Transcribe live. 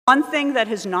One thing that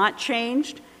has not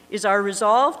changed is our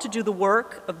resolve to do the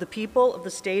work of the people of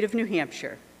the state of New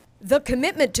Hampshire. The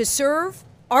commitment to serve,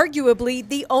 arguably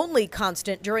the only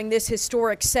constant during this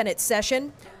historic Senate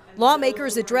session.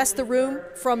 Lawmakers address the room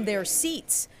from their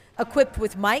seats, equipped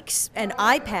with mics and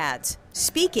iPads,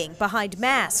 speaking behind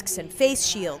masks and face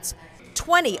shields.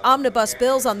 20 omnibus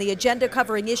bills on the agenda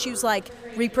covering issues like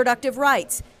reproductive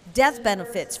rights, death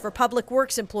benefits for public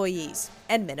works employees,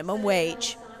 and minimum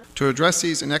wage. To address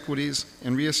these inequities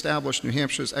and reestablish New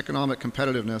Hampshire's economic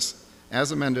competitiveness,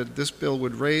 as amended, this bill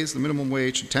would raise the minimum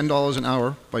wage to $10 an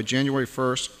hour by January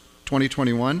 1st,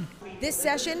 2021. This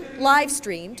session live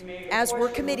streamed, as were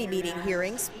committee meeting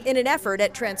hearings, in an effort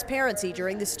at transparency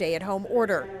during the stay-at-home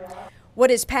order.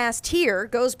 What is passed here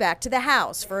goes back to the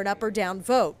House for an up or down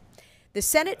vote. The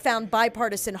Senate found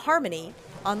bipartisan harmony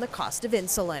on the cost of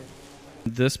insulin.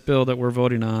 This bill that we're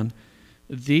voting on,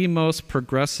 the most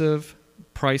progressive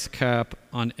price cap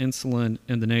on insulin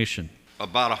in the nation.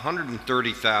 About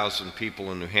 130,000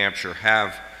 people in New Hampshire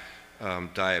have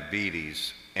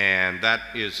diabetes, and that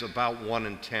is about 1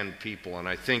 in 10 people. And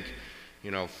I think,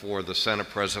 for the Senate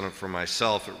President, for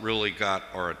myself, it really got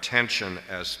our attention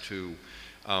as to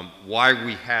why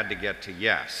we had to get to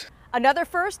yes. Another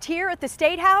first here at the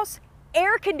State House,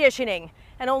 air conditioning,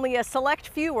 and only a select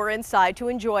few were inside to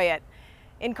enjoy it.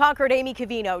 In Concord, Amy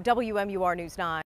Cavino, WMUR News 9.